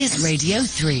Radio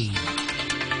 3.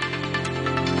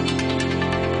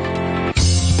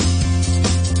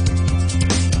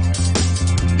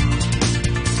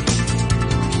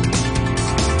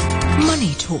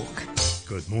 Money Talk.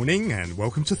 Good morning and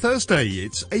welcome to Thursday.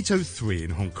 It's 8:03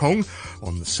 in Hong Kong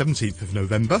on the 17th of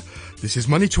November. This is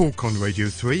Money Talk on Radio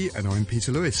 3 and I'm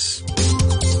Peter Lewis.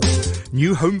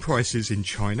 New home prices in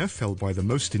China fell by the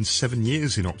most in 7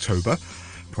 years in October.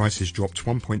 Prices dropped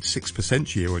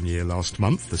 1.6% year-on-year last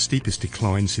month, the steepest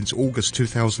decline since August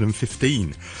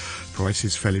 2015.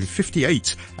 Prices fell in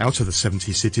 58 out of the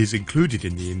 70 cities included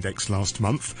in the index last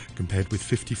month, compared with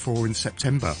 54 in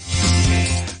September.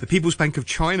 The People's Bank of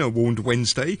China warned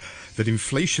Wednesday that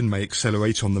inflation may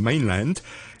accelerate on the mainland.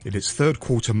 In its third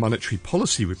quarter monetary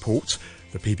policy report,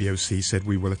 the PBOC said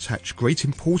we will attach great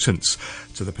importance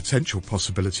to the potential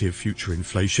possibility of future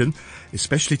inflation,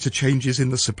 especially to changes in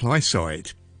the supply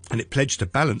side. And it pledged to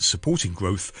balance supporting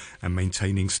growth and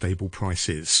maintaining stable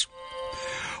prices.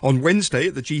 On Wednesday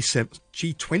at the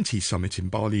G20 summit in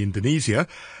Bali, Indonesia,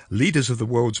 leaders of the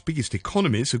world's biggest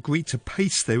economies agreed to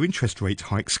pace their interest rate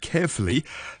hikes carefully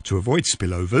to avoid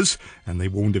spillovers, and they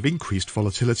warned of increased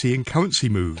volatility in currency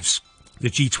moves. The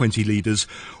G20 leaders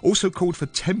also called for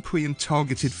temporary and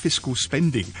targeted fiscal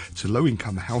spending to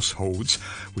low-income households,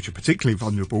 which are particularly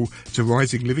vulnerable to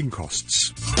rising living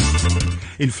costs.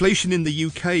 Inflation in the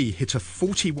UK hit a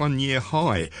 41-year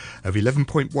high of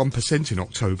 11.1% in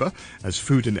October as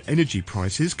food and energy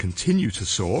prices continue to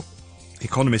soar.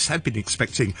 Economists had been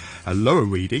expecting a lower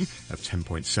reading of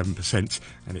 10.7%,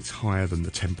 and it's higher than the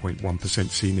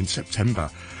 10.1% seen in September.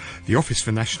 The Office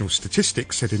for National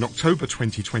Statistics said in October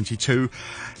 2022,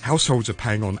 households are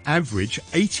paying on average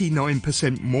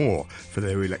 89% more for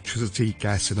their electricity,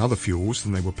 gas and other fuels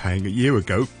than they were paying a year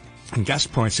ago, and gas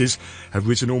prices have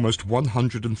risen almost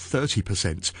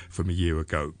 130% from a year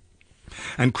ago.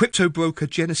 And crypto broker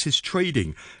Genesis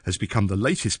Trading has become the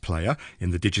latest player in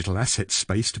the digital assets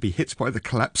space to be hit by the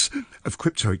collapse of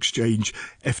crypto exchange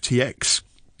FTX.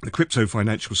 The Crypto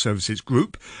Financial Services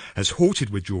Group has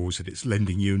halted withdrawals at its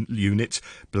lending unit,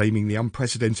 blaming the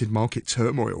unprecedented market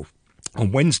turmoil.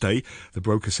 On Wednesday, the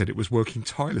broker said it was working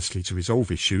tirelessly to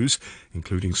resolve issues,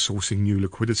 including sourcing new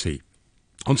liquidity.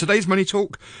 On today's Money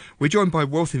Talk, we're joined by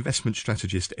wealth investment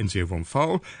strategist Enzio von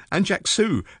Pfahl and Jack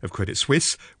Su of Credit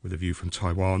Suisse. With a view from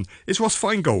Taiwan is Ross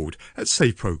Feingold at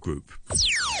SavePro Group.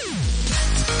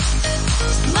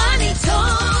 Money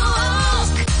Talk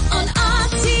on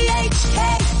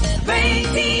RTHK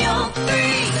Radio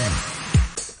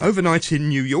 3. Overnight in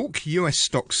New York, US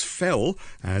stocks fell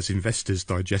as investors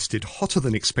digested hotter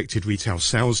than expected retail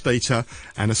sales data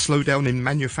and a slowdown in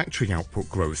manufacturing output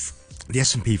growth. The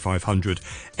S&P 500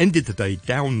 ended the day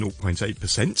down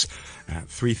 0.8% at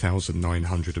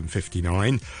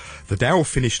 3,959. The Dow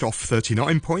finished off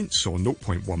 39 points or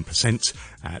 0.1%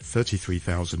 at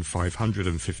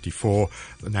 33,554.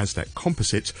 The Nasdaq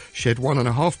Composite shed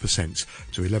 1.5%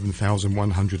 to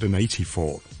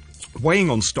 11,184. Weighing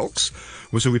on stocks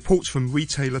was a report from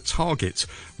retailer Target,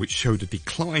 which showed a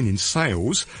decline in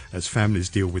sales as families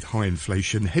deal with high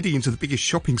inflation heading into the biggest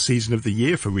shopping season of the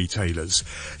year for retailers.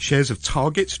 Shares of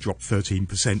Target dropped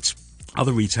 13%.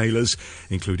 Other retailers,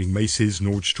 including Macy's,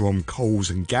 Nordstrom, Kohl's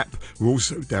and Gap, were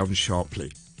also down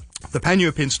sharply. The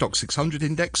Pan-European Stock 600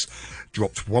 index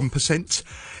dropped 1%.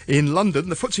 In London,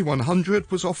 the FTSE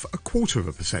 100 was off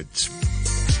 0.25%.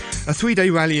 A three-day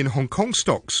rally in Hong Kong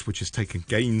stocks, which has taken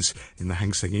gains in the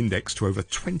Hang Seng Index to over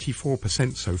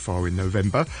 24% so far in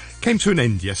November, came to an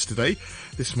end yesterday.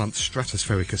 This month's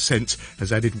stratospheric ascent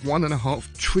has added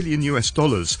 $1.5 trillion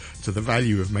to the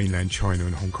value of mainland China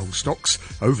and Hong Kong stocks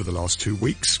over the last 2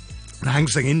 weeks. The Hang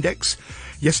Seng Index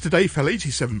yesterday fell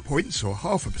 87 points or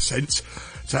 0.5%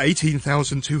 to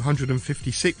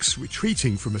 18,256,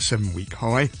 retreating from a 7-week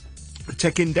high. The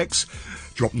tech index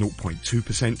dropped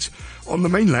 0.2%. On the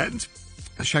mainland,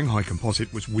 the Shanghai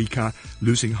Composite was weaker,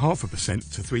 losing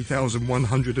 0.5% to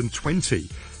 3,120.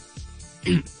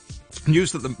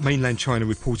 News that the mainland China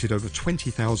reported over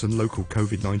 20,000 local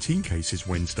COVID-19 cases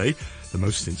Wednesday, the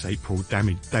most since April,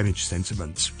 damaged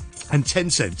sentiment. And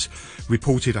Tencent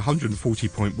reported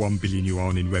 140.1 billion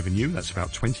yuan in revenue. That's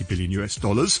about $20 billion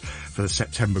for the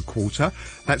September quarter.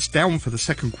 That's down for the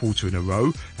second quarter in a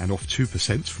row and off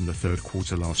 2% from the third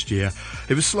quarter last year.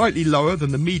 It was slightly lower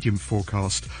than the medium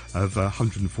forecast of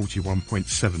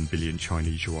 141.7 billion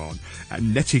Chinese yuan.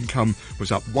 And net income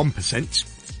was up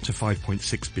 1% to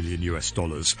 $5.6 billion.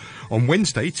 On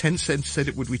Wednesday, Tencent said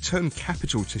it would return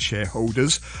capital to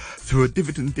shareholders through a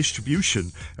dividend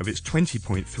distribution of its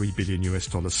 $20.3 billion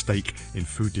stake in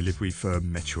food delivery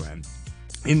firm Meituan.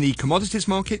 In the commodities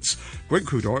markets, Brent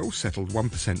crude oil settled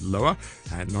 1% lower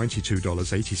at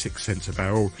 $92.86 a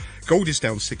barrel. Gold is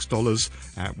down $6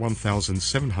 at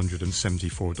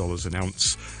 $1,774 an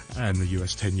ounce. And the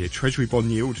US 10-year Treasury bond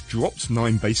yield dropped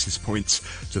 9 basis points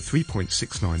to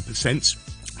 3.69%.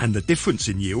 And the difference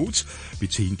in yields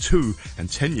between 2 and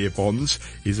 10-year bonds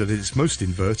is at its most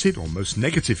inverted, or most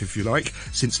negative if you like,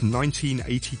 since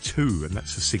 1982, and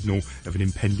that's a signal of an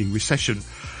impending recession.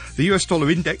 The US dollar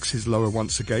index is lower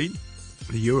once again.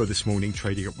 The euro this morning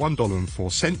trading at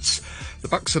 $1.04. The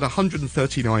buck's at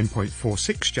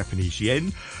 139.46 Japanese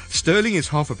yen. Sterling is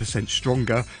 0.5%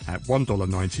 stronger at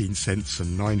 $1.19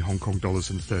 and 9 Hong Kong dollars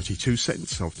and 32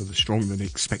 cents after the stronger than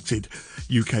expected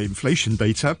UK inflation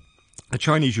data. The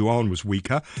Chinese yuan was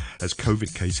weaker as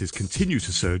COVID cases continue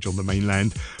to surge on the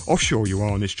mainland. Offshore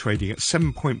yuan is trading at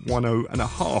 7.10 and a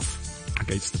half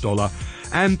against the dollar.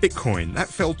 And Bitcoin, that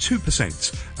fell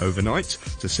 2% overnight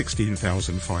to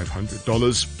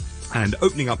 $16,500. And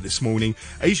opening up this morning,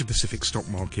 Asia-Pacific stock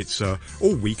markets are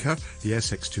all weaker. The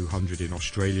ASX 200 in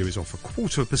Australia is off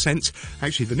 0.25%.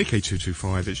 Actually, the Nikkei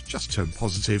 225 has just turned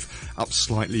positive, up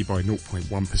slightly by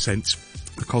 0.1%.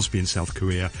 The Kospi in South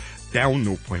Korea down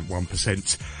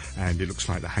 0.1%. And it looks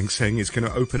like the Hang Seng is going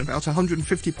to open about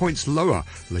 150 points lower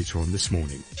later on this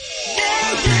morning.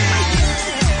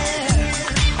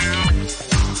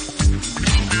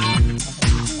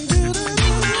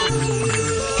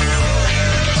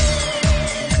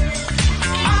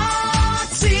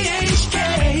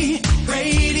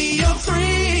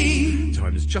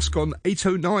 Just gone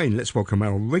 8:09. Let's welcome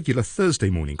our regular Thursday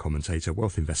morning commentator,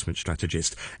 wealth investment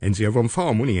strategist, Enzio Von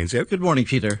Farr. Morning, Enzio. Good morning,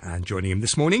 Peter. And joining him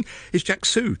this morning is Jack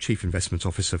Su, Chief Investment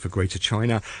Officer for Greater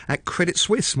China at Credit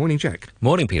Suisse. Morning, Jack.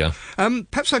 Morning, Peter.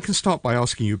 Perhaps I can start by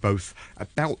asking you both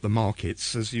about the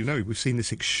markets. As you know, we've seen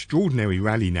this extraordinary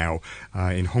rally now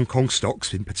in Hong Kong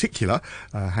stocks in particular.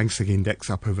 Hang Seng Index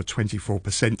up over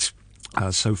 24%.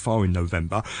 So far in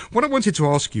November. What I wanted to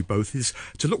ask you both is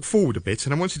to look forward a bit,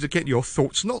 and I wanted to get your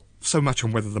thoughts, not so much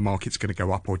on whether the market's going to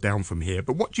go up or down from here,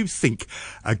 but what do you think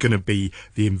are going to be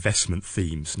the investment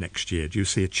themes next year? Do you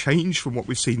see a change from what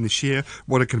we've seen this year?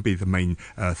 What are going to be the main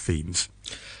themes?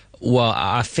 Well,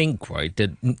 I think, right,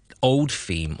 the old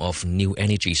theme of new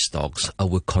energy stocks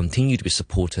will continue to be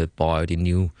supported by the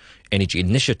new energy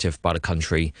initiative by the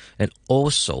country, and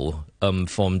also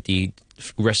from the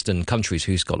Western countries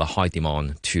who's got a high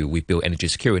demand to rebuild energy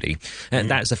security. And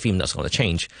that's a theme that's going to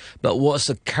change. But what's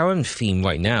the current theme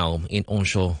right now in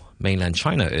onshore mainland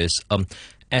China is,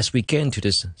 as we get into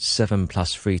this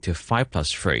 7+3 to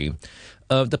 5+3,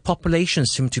 the population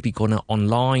seems to be going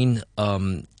online,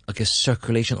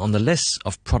 circulation on the list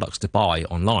of products to buy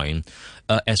online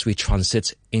as we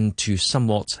transit into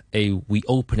somewhat a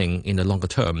reopening in the longer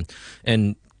term.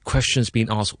 And questions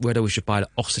being asked whether we should buy the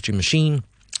oxygen machine,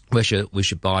 whether we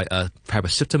should buy a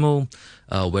paracetamol,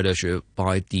 whether we should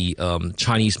buy the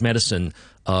Chinese medicine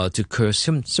to cure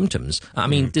symptoms. I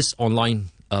mean, this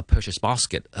online purchase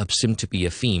basket seems to be a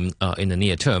theme in the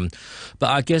near term.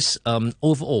 But I guess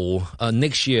overall,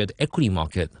 next year, the equity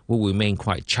market will remain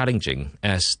quite challenging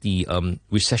as the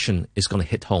recession is going to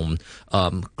hit home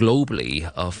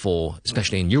globally,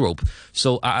 especially in Europe.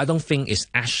 So I don't think it's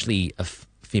actually a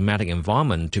thematic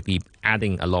environment to be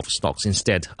adding a lot of stocks.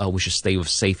 Instead, we should stay with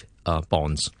safe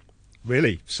bonds.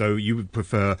 Really? So you would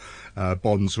prefer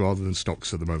bonds rather than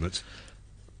stocks at the moment?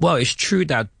 Well, it's true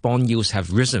that bond yields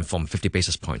have risen from 50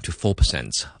 basis points to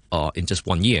 4% in just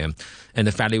 1 year, and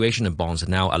the valuation of bonds are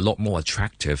now a lot more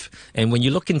attractive. And when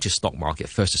you look into stock market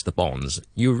versus the bonds,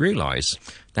 you realize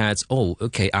that,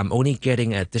 I'm only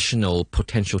getting additional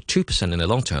potential 2% in the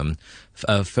long term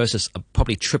versus a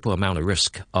probably triple amount of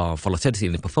risk volatility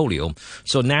in the portfolio.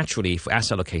 So naturally, for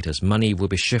asset allocators, money will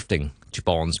be shifting to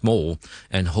bonds more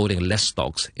and holding less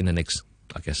stocks in the next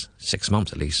 6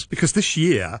 months at least. Because this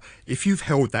year, if you've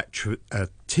held that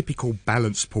typical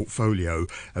balanced portfolio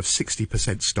of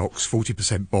 60% stocks,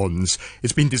 40% bonds,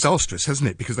 it's been disastrous, hasn't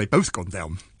it? Because they've both gone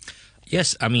down.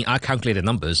 Yes, I mean, I calculated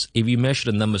numbers. If you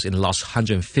measure the numbers in the last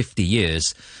 150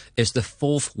 years, it's the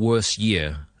fourth worst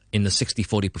year in the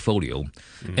 60-40 portfolio.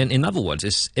 And in other words,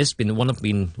 it's been one of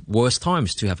the worst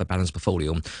times to have a balanced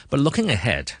portfolio. But looking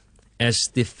ahead, as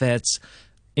the Fed's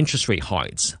interest rate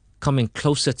hikes coming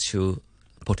closer to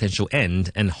potential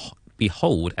end and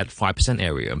hold at 5%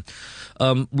 area,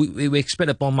 we expect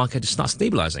the bond market to start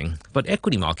stabilizing. But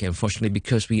equity market, unfortunately,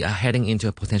 because we are heading into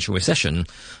a potential recession,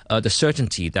 the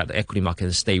certainty that the equity market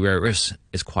will stay where it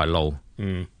is quite low.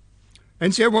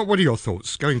 And so, what are your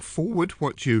thoughts going forward?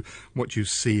 What you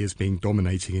see as being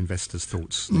dominating investors'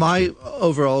 thoughts? My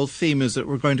overall theme is that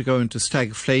we're going to go into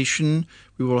stagflation.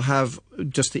 We will have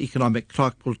just the economic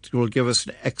clock will give us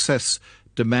an excess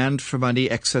demand for money,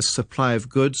 excess supply of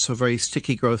goods, so very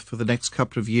sticky growth for the next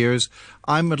couple of years.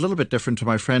 I'm a little bit different to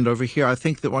my friend over here. I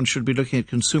think that one should be looking at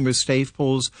consumer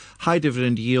staples, high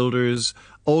dividend yielders,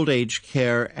 old age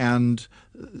care, and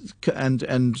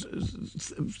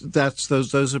that's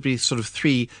those would be sort of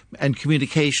three, and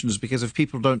communications, because if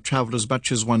people don't travel as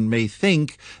much as one may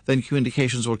think, then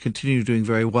communications will continue doing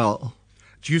very well.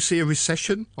 Do you see a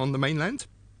recession on the mainland?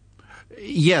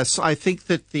 Yes, I think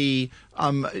that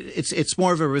it's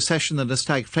more of a recession than a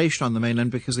stagflation on the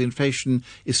mainland, because the inflation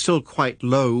is still quite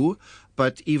low.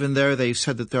 But even there, they've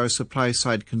said that there are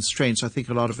supply-side constraints. I think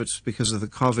a lot of it's because of the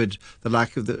COVID, the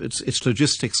lack of it's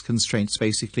logistics constraints,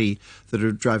 basically, that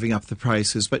are driving up the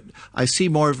prices. But I see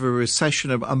more of a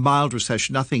recession, a mild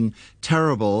recession, nothing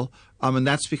terrible. And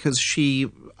that's because she,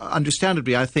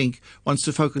 understandably, I think, wants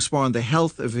to focus more on the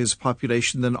health of his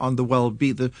population than on the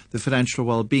well-being, the financial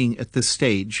well-being at this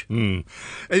stage. On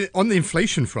the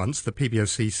inflation front, the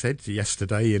PBOC said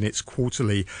yesterday in its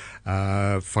quarterly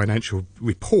financial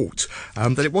report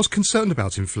that it was concerned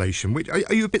about inflation.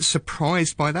 Are you a bit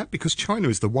surprised by that? Because China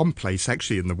is the one place,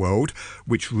 actually, in the world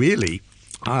which really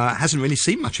hasn't really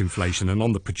seen much inflation. And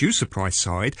on the producer price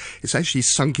side, it's actually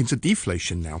sunk into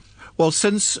deflation now. Well,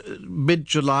 since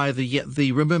mid-July, the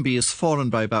renminbi has fallen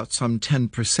by about some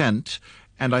 10%,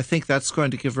 and I think that's going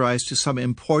to give rise to some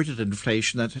imported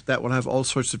inflation that will have all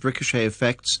sorts of ricochet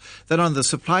effects. Then on the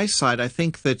supply side, I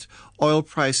think that oil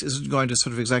price isn't going to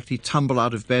sort of exactly tumble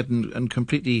out of bed and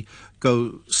completely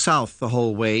go south the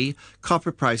whole way.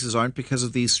 Copper prices aren't, because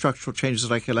of these structural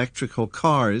changes like electrical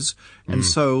cars. And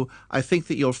so I think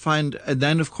that you'll find, and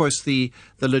then of course the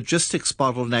logistics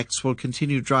bottlenecks will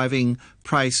continue driving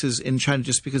prices in China,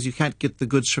 just because you can't get the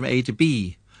goods from A to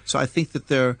B. So I think that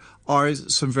there are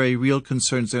some very real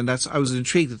concerns there, and I was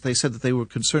intrigued that they said that they were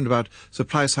concerned about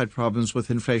supply-side problems with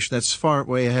inflation. That's far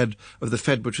way ahead of the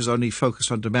Fed, which is only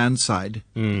focused on demand side.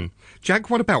 Jack,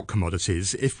 what about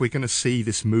commodities? If we're going to see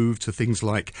this move to things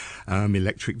like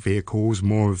electric vehicles,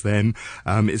 more of them,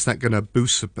 is that going to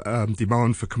boost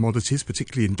demand for commodities,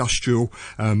 particularly industrial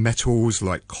metals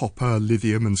like copper,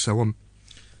 lithium, and so on?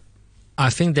 I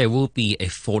think there will be a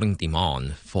falling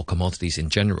demand for commodities in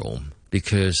general,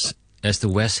 because as the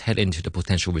West head into the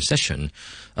potential recession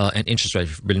and interest rates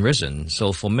have been risen,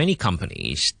 so for many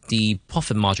companies, the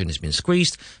profit margin has been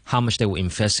squeezed. How much they will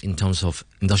invest in terms of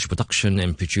industrial production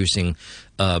and producing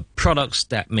products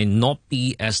that may not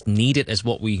be as needed as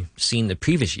what we've seen the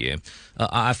previous year.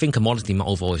 I think commodity demand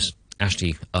overall is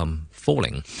actually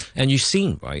falling. And you've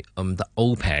seen, right, the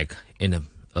OPEC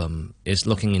is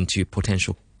looking into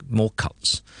potential more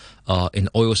cuts in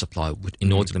oil supply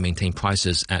in order to maintain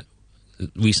prices at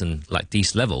recent like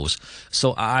these levels.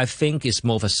 So I think it's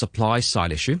more of a supply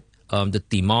side issue. The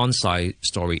demand side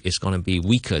story is going to be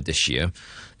weaker this year.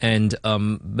 And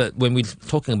but when we're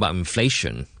talking about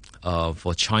inflation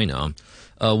for China,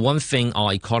 one thing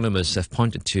our economists have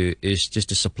pointed to is just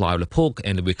the supply of the pork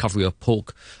and the recovery of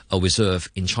pork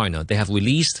reserve in China. They have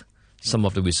released some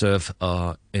of the reserve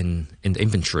in the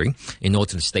inventory in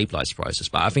order to stabilize prices.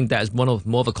 But I think that is more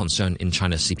of a concern in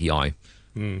China's CPI.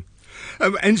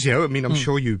 Enzio, I mean, I'm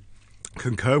sure you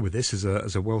concur with this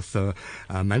as a wealth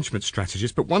management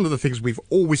strategist, but one of the things we've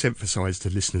always emphasised to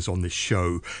listeners on this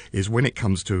show is when it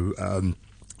comes to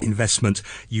investment,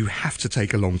 you have to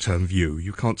take a long-term view.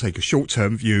 You can't take a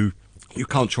short-term view. You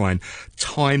can't try and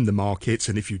time the markets,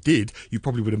 and if you did, you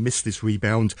probably would have missed this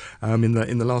rebound in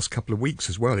the last couple of weeks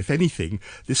as well. If anything,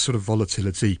 this sort of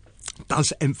volatility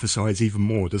does emphasise even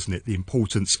more, doesn't it, the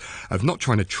importance of not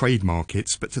trying to trade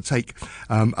markets, but to take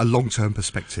a long-term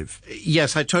perspective.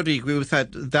 Yes, I totally agree with that.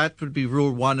 That would be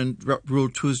rule one, and rule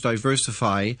two is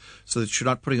diversify, so that you're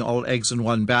not putting all eggs in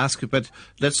one basket. But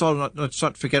let's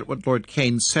not forget what Lord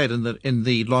Keynes said, in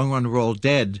the long run we're all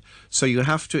dead. So you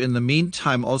have to, in the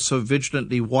meantime, also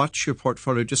vigilantly watch your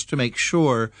portfolio just to make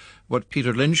sure what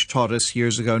Peter Lynch taught us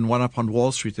years ago in One Up on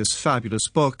Wall Street, this fabulous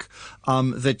book,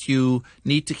 that you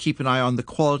need to keep an eye on the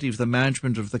quality of the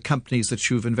management of the companies that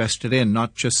you've invested in,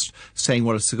 not just saying,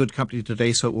 well, it's a good company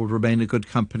today, so it will remain a good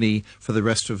company for the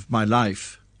rest of my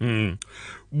life.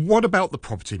 What about the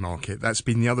property market? That's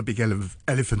been the other big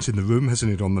elephant in the room,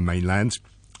 hasn't it, on the mainland?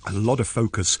 A lot of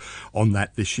focus on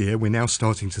that this year. We're now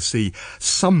starting to see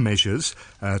some measures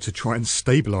to try and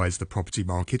stabilise the property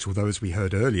market, although, as we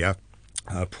heard earlier,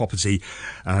 property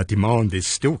demand is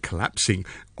still collapsing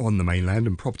on the mainland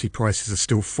and property prices are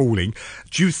still falling.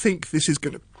 Do you think this is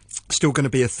going to still going to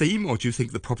be a theme, or do you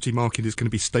think the property market is going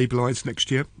to be stabilised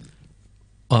next year?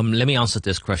 Let me answer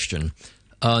this question.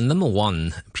 Number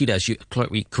one, Peter, as you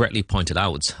correctly pointed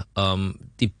out,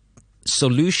 the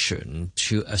solution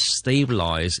to a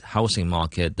stabilized housing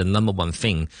market, the number one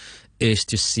thing is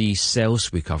to see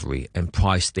sales recovery and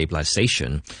price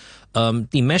stabilization.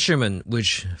 The measurement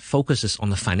which focuses on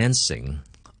the financing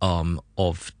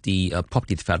of the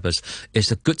property developers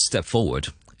is a good step forward.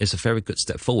 It's a very good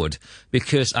step forward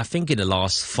because I think in the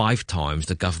last 5 times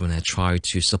the government had tried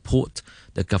to support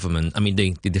the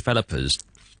developers.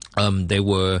 There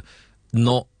were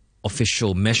not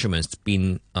official measurements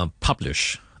being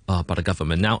published by the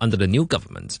government. Now, under the new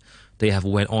government, they have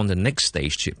went on the next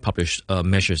stage to publish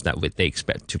measures that they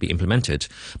expect to be implemented.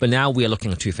 But now we are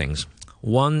looking at 2 things.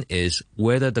 One is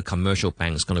whether the commercial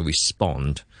bank is going to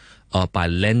respond by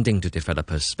lending to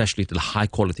developers, especially to the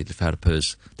high-quality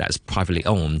developers that is privately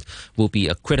owned, will be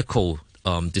a critical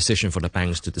decision for the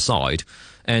banks to decide.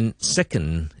 And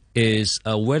second is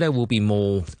whether there will be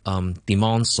more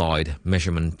demand-side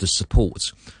measurement to support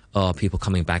people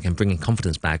coming back and bringing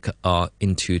confidence back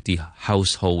into the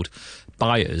household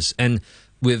buyers. And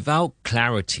without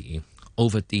clarity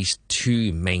over these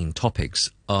 2 main topics,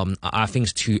 I think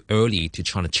it's too early to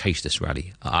try to chase this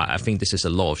rally. I think this is a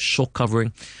lot of short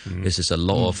covering. This is a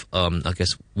lot of,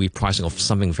 repricing of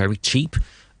something very cheap.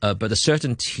 But the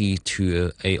certainty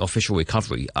to a official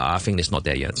recovery, I think it's not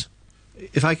there yet.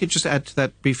 If I could just add to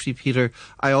that briefly, Peter,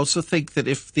 I also think that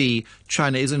if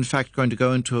China is in fact going to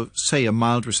go into, say, a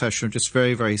mild recession or just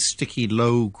very, very sticky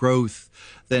low growth,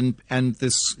 then and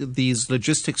these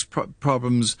logistics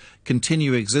problems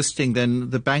continue existing, then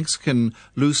the banks can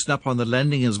loosen up on the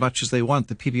lending as much as they want.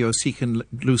 The PBOC can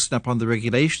loosen up on the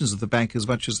regulations of the bank as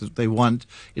much as they want.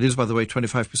 It is, by the way,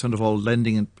 25% of all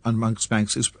lending amongst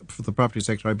banks is for the property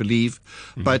sector, I believe.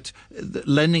 But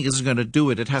lending isn't going to do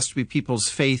it. It has to be people's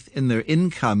faith in their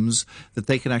incomes that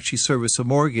they can actually service a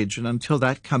mortgage. And until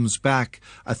that comes back,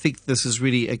 I think this is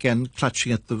really, again,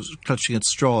 clutching at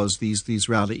straws, these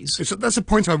rallies. That's a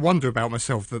point I wonder about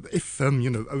myself, that if,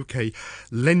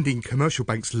 commercial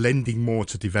banks lending more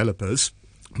to developers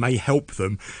may help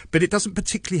them, but it doesn't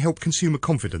particularly help consumer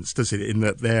confidence, does it, in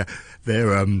that their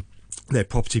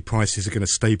property prices are going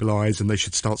to stabilise and they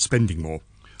should start spending more?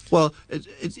 Well,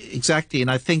 exactly,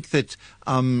 and I think that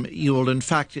you will, in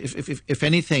fact, if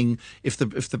anything, if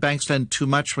the banks lend too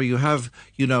much, where you have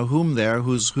whom there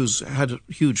who's had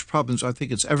huge problems, I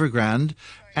think it's Evergrande,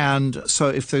 and so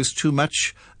if there's too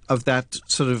much of that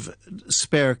sort of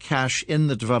spare cash in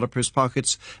the developers'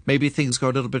 pockets, maybe things go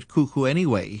a little bit cuckoo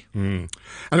anyway. And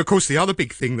of course, the other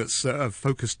big thing that's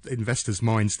focused investors'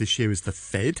 minds this year is the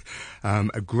Fed.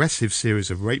 Aggressive series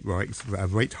of rate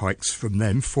hikes from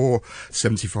them, 4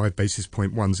 75 basis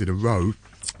point ones in a row.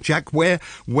 Jack, where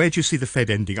do you see the Fed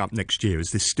ending up next year?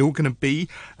 Is this still going to be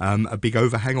a big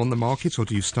overhang on the market, or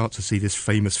do you start to see this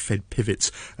famous Fed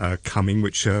pivot coming,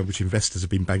 which investors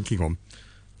have been banking on?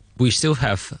 We still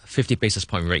have 50 basis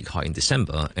point rate hike in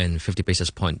December and 50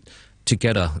 basis point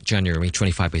together January,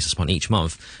 25 basis point each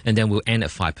month, and then we'll end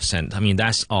at 5%. I mean,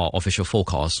 that's our official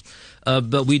forecast.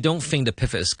 But we don't think the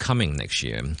pivot is coming next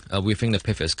year. We think the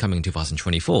pivot is coming in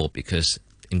 2024 because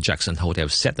in Jackson Hole, they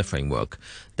have set the framework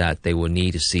that they will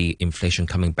need to see inflation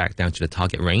coming back down to the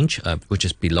target range, which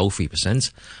is below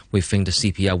 3%. We think the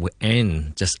CPI will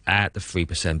end just at the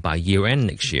 3% by year end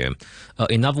next year.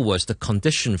 In other words, the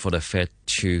condition for the Fed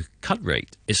to cut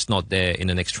rate is not there in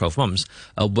the next 12 months,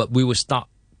 but we will start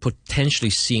potentially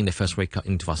seeing the first rate cut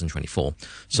in 2024.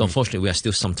 So unfortunately, we are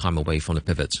still some time away from the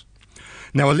pivot.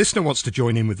 Now, a listener wants to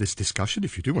join in with this discussion.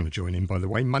 If you do want to join in, by the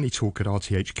way,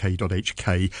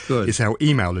 moneytalk@rthk.hk is our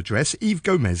email address. Yves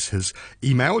Gomez has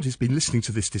emailed. He's been listening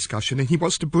to this discussion and he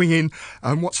wants to bring in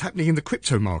what's happening in the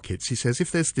crypto markets. He says if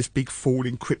there's this big fall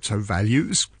in crypto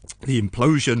values, the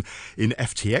implosion in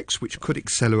FTX, which could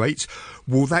accelerate,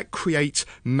 will that create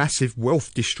massive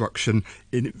wealth destruction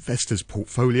in investors'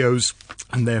 portfolios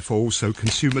and therefore also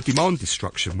consumer demand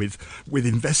destruction with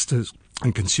investors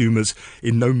and consumers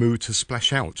in no mood to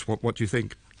splash out? What do you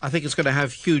think? I think it's going to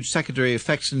have huge secondary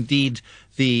effects. Indeed,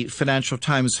 the Financial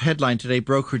Times headline today,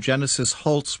 Broker Genesis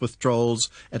halts withdrawals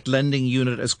at lending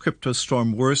unit as crypto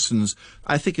storm worsens.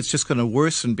 I think it's just going to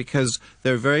worsen because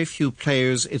there are very few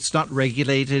players. It's not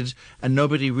regulated and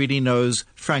nobody really knows,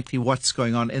 frankly, what's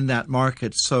going on in that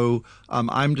market. So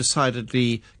I'm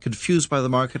decidedly confused by the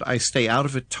market. I stay out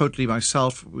of it totally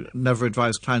myself. Never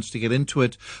advise clients to get into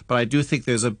it. But I do think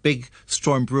there's a big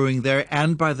storm brewing there.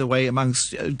 And by the way,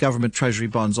 amongst government treasury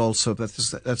bonds also.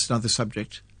 That's another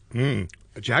subject.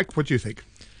 Jack, what do you think?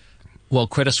 Well,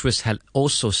 Credit Suisse had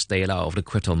also stayed out of the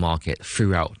crypto market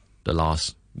throughout the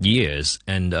last years,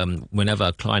 and whenever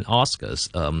a client asks us,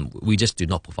 we just do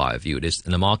not provide a view. It is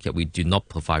in the market we do not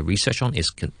provide research on.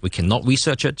 We cannot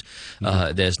research it.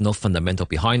 There's no fundamental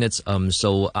behind it.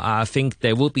 So I think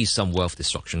there will be some wealth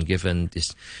destruction given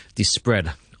this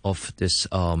spread of this,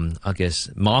 I guess,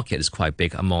 market is quite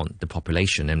big among the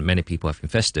population and many people have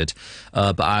invested.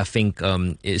 But I think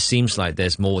it seems like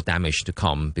there's more damage to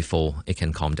come before it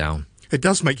can calm down. It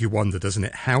does make you wonder, doesn't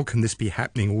it? How can this be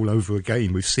happening all over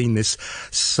again? We've seen this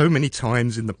so many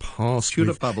times in the past Tulip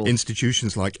with bubble.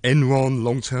 institutions like Enron,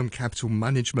 Long-Term Capital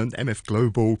Management, MF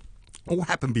Global, all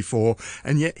happened before,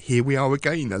 and yet here we are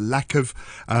again. A lack of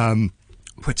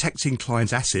protecting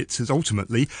clients' assets has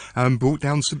ultimately brought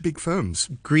down some big firms.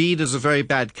 Greed is a very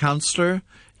bad counselor,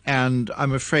 and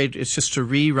I'm afraid it's just a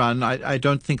rerun. I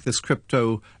don't think this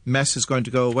crypto mess is going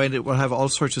to go away, and it will have all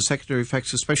sorts of secondary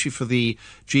effects, especially for the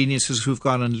geniuses who've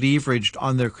gone and leveraged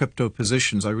on their crypto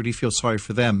positions. I really feel sorry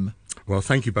for them. Well,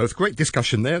 thank you both. Great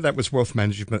discussion there. That was wealth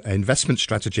management investment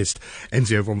strategist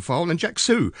Enzio von Pfahl and Jack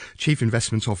Su, Chief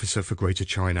Investment Officer for Greater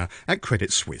China at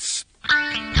Credit Suisse.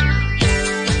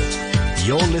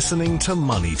 You're listening to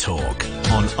Money Talk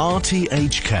on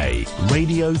RTHK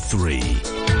Radio 3.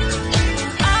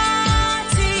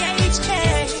 RTHK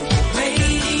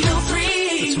Radio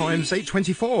 3. The time's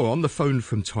 8:24. On the phone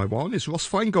from Taiwan is Ross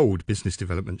Feingold, Business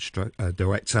Development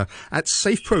Director at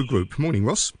SafePro Group. Morning,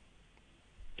 Ross.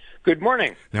 Good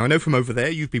morning. Now, I know from over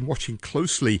there you've been watching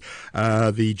closely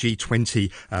the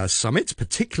G20 summit,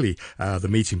 particularly the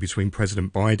meeting between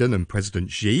President Biden and President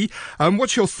Xi.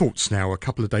 What's your thoughts now, a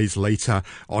couple of days later,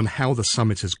 on how the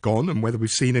summit has gone and whether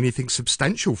we've seen anything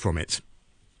substantial from it?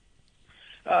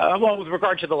 Well, with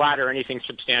regard to the latter, anything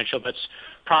substantial, that's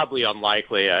probably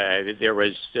unlikely. There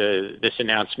was this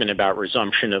announcement about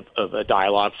resumption of a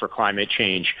dialogue for climate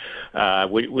change,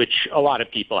 which a lot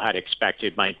of people had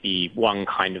expected might be one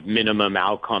kind of minimum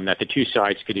outcome that the two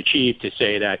sides could achieve, to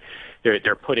say that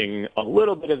they're putting a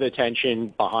little bit of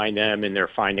attention behind them and they're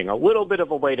finding a little bit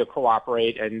of a way to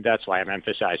cooperate. And that's why I'm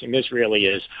emphasizing this really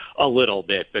is a little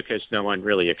bit, because no one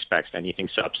really expects anything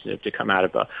substantive to come out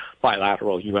of a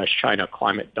bilateral U.S.-China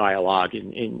climate dialogue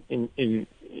in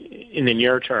the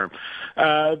near term.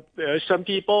 Some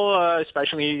people,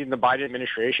 especially in the Biden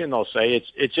administration, they'll say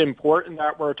it's important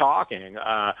that we're talking.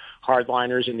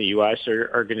 Hardliners in the U.S.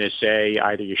 are going to say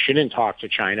either you shouldn't talk to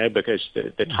China because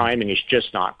the timing is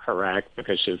just not correct,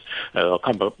 because of they'll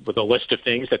come up with a list of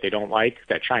things that they don't like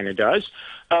that China does,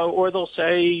 or they'll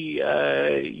say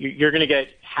you're going to get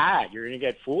had, you're going to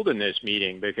get fooled in this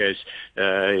meeting because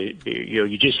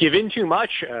you just give in too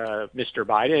much, Mr.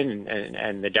 Biden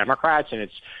and the Democrats, and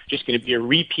it's just going to be a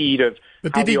repeat of.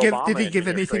 But did he give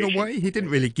anything away? He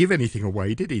didn't really give anything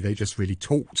away, did he? They just really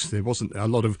talked. There wasn't a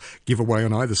lot of giveaway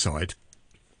on either side.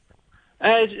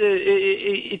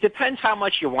 It depends how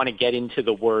much you want to get into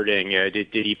the wording. Did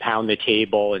he pound the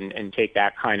table and take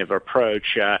that kind of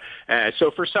approach?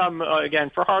 So for some,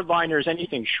 again, for hardliners,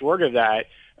 anything short of that,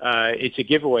 it's a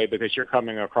giveaway because you're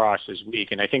coming across as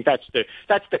weak. And I think that's the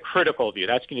critical view.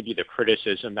 That's going to be the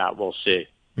criticism that we'll see.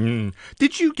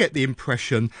 Did you get the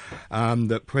impression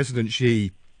that President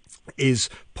Xi is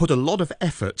put a lot of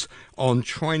effort on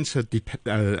trying to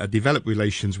develop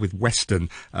relations with Western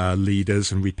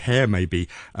leaders and repair maybe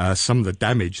some of the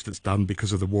damage that's done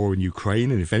because of the war in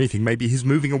Ukraine? And if anything, maybe he's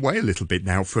moving away a little bit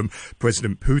now from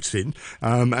President Putin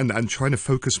and trying to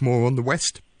focus more on the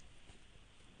West?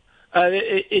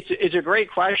 It's a great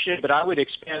question, but I would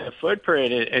expand the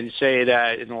footprint and say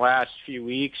that in the last few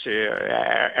weeks,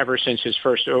 ever since his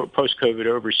first post-COVID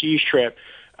overseas trip,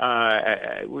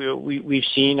 we've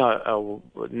seen a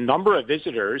number of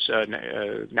visitors,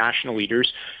 national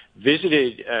leaders,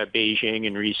 visited Beijing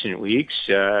in recent weeks,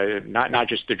 not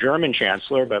just the German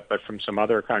chancellor, but from some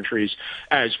other countries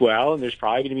as well. And there's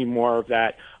probably going to be more of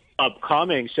that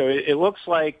upcoming. So it looks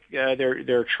like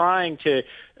they're trying to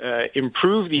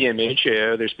improve the image.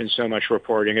 There's been so much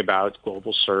reporting about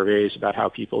global surveys about how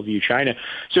people view China.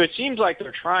 So it seems like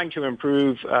they're trying to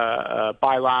improve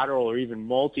bilateral or even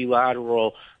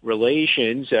multilateral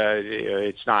relations.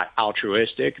 It's not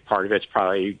altruistic. Part of it's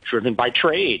probably driven by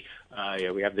trade.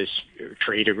 We have this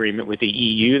trade agreement with the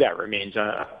EU that remains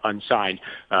unsigned,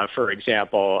 for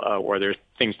example, or there's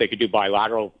things they could do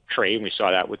bilateral trade. And we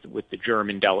saw that with the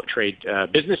German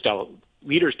business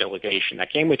leaders delegation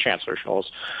that came with Chancellor Scholz.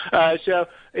 So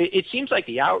it seems like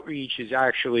the outreach is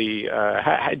actually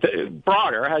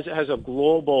broader, has a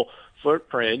global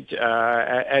footprint,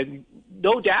 and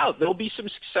no doubt there'll be some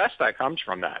success that comes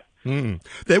from that.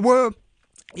 There were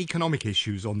economic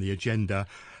issues on the agenda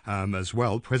as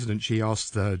well. President Xi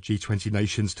asked the G20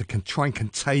 nations to try and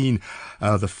contain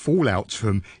the fallout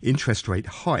from interest rate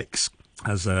hikes.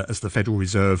 as the Federal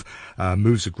Reserve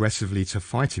moves aggressively to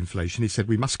fight inflation. He said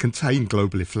we must contain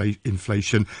global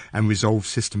inflation and resolve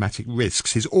systematic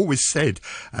risks. He's always said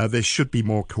there should be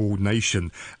more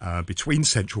coordination between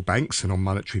central banks and on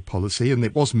monetary policy, and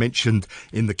it was mentioned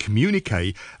in the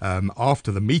communique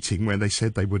after the meeting when they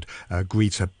said they would agree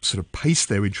to sort of pace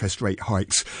their interest rate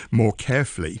hikes more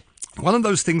carefully. One of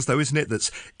those things, though, isn't it,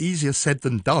 that's easier said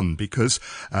than done, because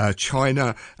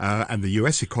China and the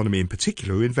US economy in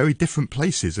particular are in very different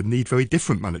places and need very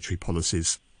different monetary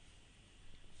policies.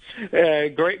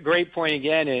 Great point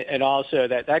again, and also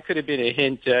that could have been a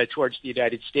hint towards the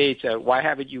United States. Why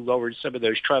haven't you lowered some of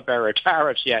those Trump-era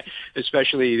tariffs yet,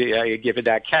 especially given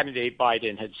that candidate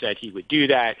Biden had said he would do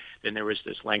that. Then there was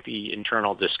this lengthy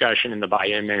internal discussion in the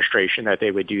Biden administration that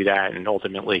they would do that, and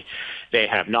ultimately they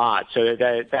have not. So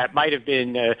that might have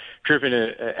been driven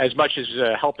as much as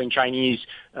helping Chinese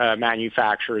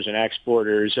manufacturers and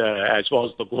exporters, as well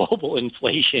as the global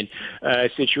inflation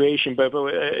situation. But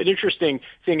an interesting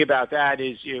thing about that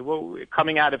is,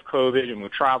 coming out of COVID and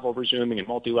with travel resuming and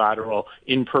multilateral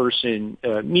in-person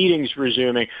meetings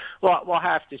resuming, we'll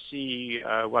have to see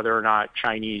whether or not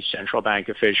Chinese central bank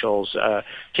officials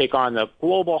take on the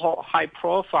global high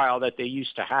profile that they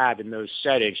used to have in those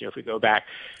settings. If we go back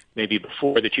maybe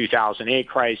before the 2008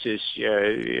 crisis,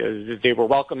 they were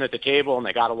welcomed at the table and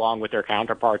they got along with their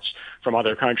counterparts from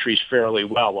other countries fairly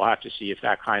well. We'll have to see if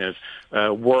that kind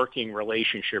of working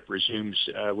relationship resumes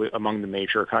among the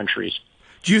major countries.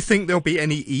 Do you think there'll be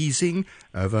any easing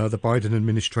of the Biden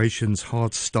administration's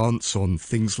hard stance on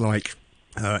things like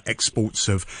exports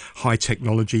of high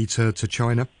technology to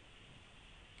China?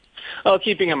 Well,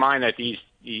 keeping in mind that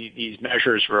these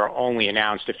measures were only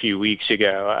announced a few weeks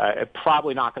ago,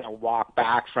 probably not going to walk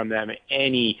back from them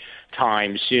any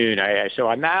time soon. So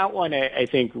on that one, I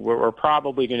think we're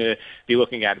probably going to be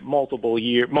looking at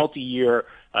multi-year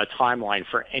timeline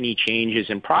for any changes,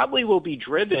 and probably will be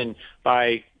driven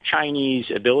by Chinese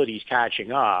abilities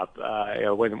catching up.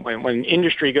 When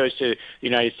industry goes to the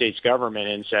United States government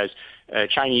and says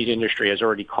Chinese industry has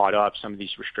already caught up, some of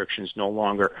these restrictions no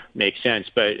longer make sense.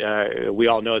 But we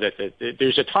all know that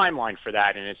there's a timeline for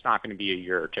that, and it's not going to be a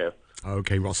year or two.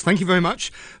 Okay, Ross, thank you very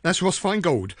much. That's Ross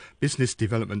Feingold, Business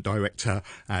Development Director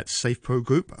at SafePro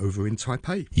Group over in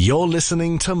Taipei. You're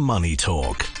listening to Money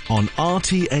Talk on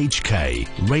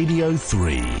RTHK Radio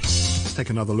 3. Let's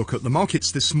take another look at the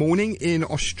markets this morning. In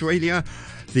Australia,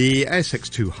 the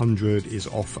ASX 200 is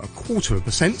off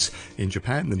 0.25%. In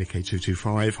Japan, the Nikkei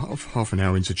 225, half an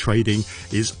hour into trading,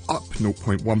 is up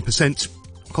 0.1%.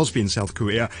 Kospi in South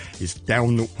Korea is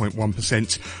down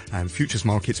 0.1%, and futures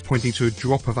markets pointing to a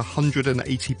drop of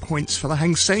 180 points for the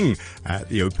Hang Seng at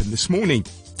the open this morning.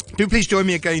 Do please join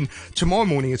me again tomorrow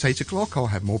morning at 8 o'clock. I'll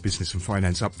have more business and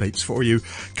finance updates for you.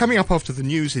 Coming up after the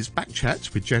news is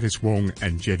Backchat with Janice Wong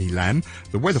and Jenny Lam.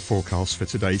 The weather forecast for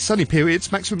today: sunny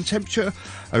periods, maximum temperature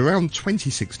around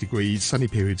 26 degrees, sunny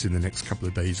periods in the next couple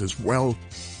of days as well.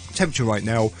 Temperature right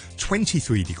now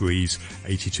 23 degrees,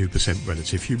 82%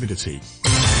 relative humidity.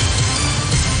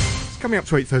 Coming up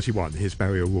to 8:31, here's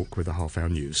Barry O'Rourke with the half-hour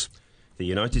news. The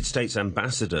United States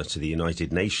ambassador to the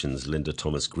United Nations, Linda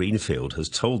Thomas-Greenfield, has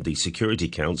told the Security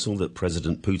Council that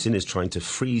President Putin is trying to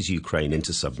freeze Ukraine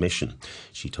into submission.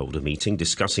 She told a meeting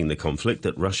discussing the conflict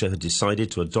that Russia had decided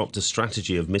to adopt a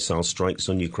strategy of missile strikes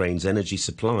on Ukraine's energy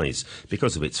supplies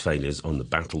because of its failures on the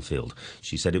battlefield.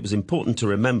 She said it was important to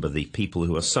remember the people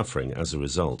who are suffering as a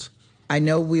result. I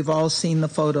know we've all seen the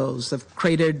photos of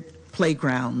cratered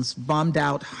playgrounds, bombed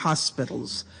out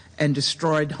hospitals, and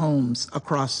destroyed homes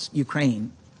across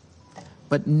Ukraine.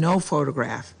 But no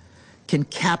photograph can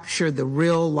capture the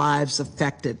real lives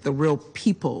affected, the real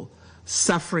people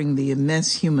suffering the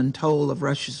immense human toll of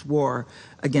Russia's war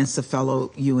against a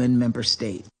fellow UN member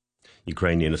state.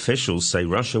 Ukrainian officials say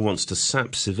Russia wants to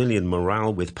sap civilian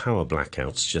morale with power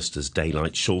blackouts just as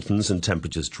daylight shortens and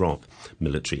temperatures drop.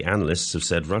 Military analysts have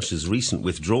said Russia's recent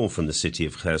withdrawal from the city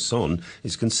of Kherson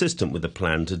is consistent with a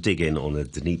plan to dig in on the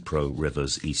Dnipro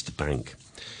River's east bank.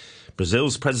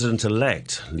 Brazil's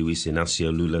president-elect, Luiz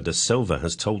Inácio Lula da Silva,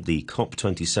 has told the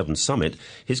COP27 summit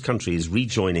his country is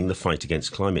rejoining the fight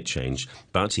against climate change,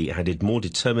 but he added more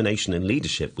determination and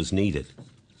leadership was needed.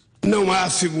 Não há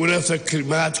segurança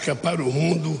climática para o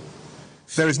mundo.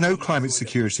 There is no climate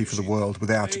security for the world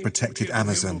without a protected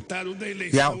Amazon.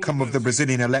 The outcome of the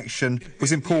Brazilian election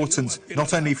was important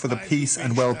not only for the peace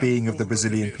and well-being of the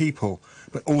Brazilian people,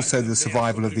 but also the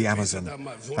survival of the Amazon,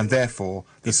 and therefore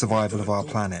the survival of our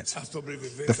planet.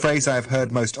 The phrase I have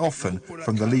heard most often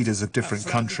from the leaders of different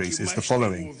countries is the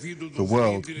following: the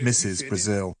world misses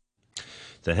Brazil.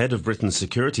 The head of Britain's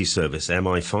security service,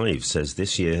 MI5, says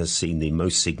this year has seen the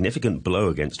most significant blow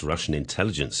against Russian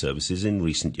intelligence services in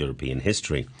recent European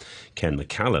history. Ken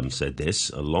McCallum said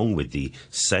this, along with the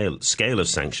scale of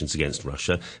sanctions against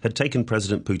Russia, had taken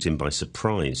President Putin by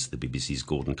surprise. The BBC's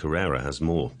Gordon Carrera has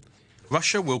more.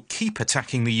 Russia will keep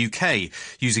attacking the UK,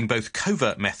 using both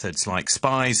covert methods like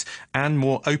spies and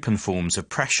more open forms of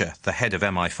pressure, the head of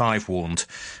MI5 warned.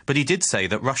 But he did say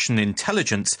that Russian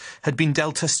intelligence had been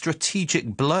dealt a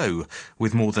strategic blow,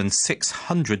 with more than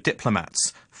 600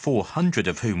 diplomats, 400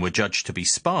 of whom were judged to be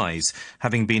spies,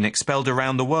 having been expelled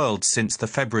around the world since the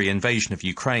February invasion of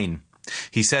Ukraine.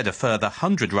 He said a further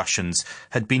 100 Russians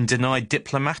had been denied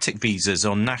diplomatic visas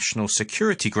on national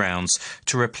security grounds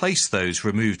to replace those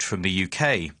removed from the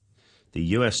UK.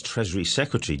 The US Treasury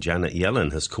Secretary Janet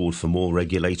Yellen has called for more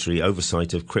regulatory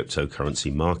oversight of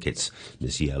cryptocurrency markets.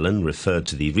 Ms. Yellen referred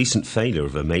to the recent failure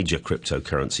of a major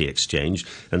cryptocurrency exchange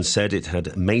and said it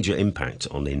had major impact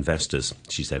on investors.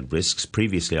 She said risks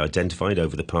previously identified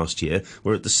over the past year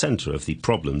were at the centre of the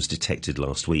problems detected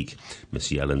last week. Ms.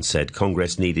 Yellen said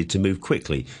Congress needed to move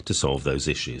quickly to solve those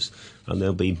issues. And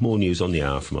there'll be more news on the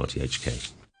hour from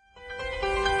RTHK.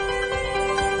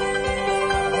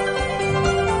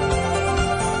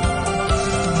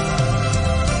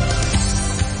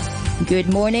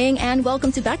 Good morning and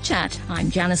welcome to Back Chat.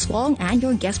 I'm Janice Wong and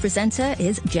your guest presenter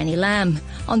is Jenny Lam.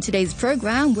 On today's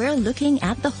program, we're looking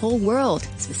at the whole world,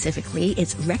 specifically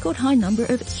its record high number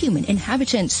of human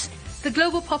inhabitants. The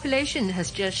global population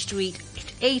has just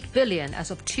reached 8 billion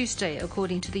as of Tuesday,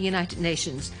 according to the United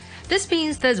Nations. This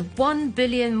means there's 1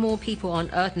 billion more people on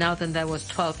Earth now than there was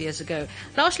 12 years ago,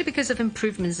 largely because of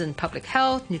improvements in public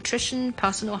health, nutrition,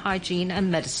 personal hygiene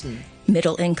and medicine.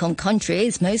 Middle-income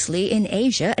countries, mostly in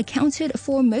Asia, accounted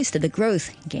for most of the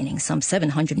growth, gaining some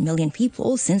 700 million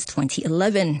people since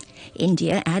 2011.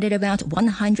 India added about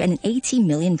 180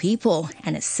 million people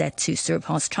and is set to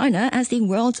surpass China as the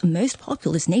world's most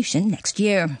populous nation next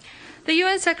year. The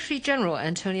UN Secretary-General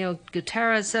Antonio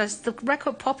Guterres says the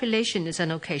record population is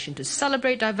an occasion to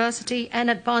celebrate diversity and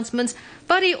advancements,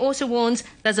 but he also warns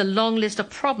there's a long list of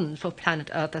problems for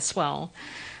planet Earth as well.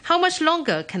 How much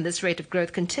longer can this rate of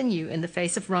growth continue in the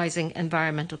face of rising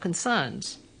environmental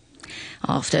concerns?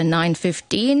 After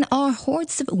 9:15, are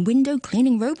hordes of window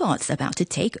cleaning robots about to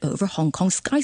take over Hong Kong skyscrapers?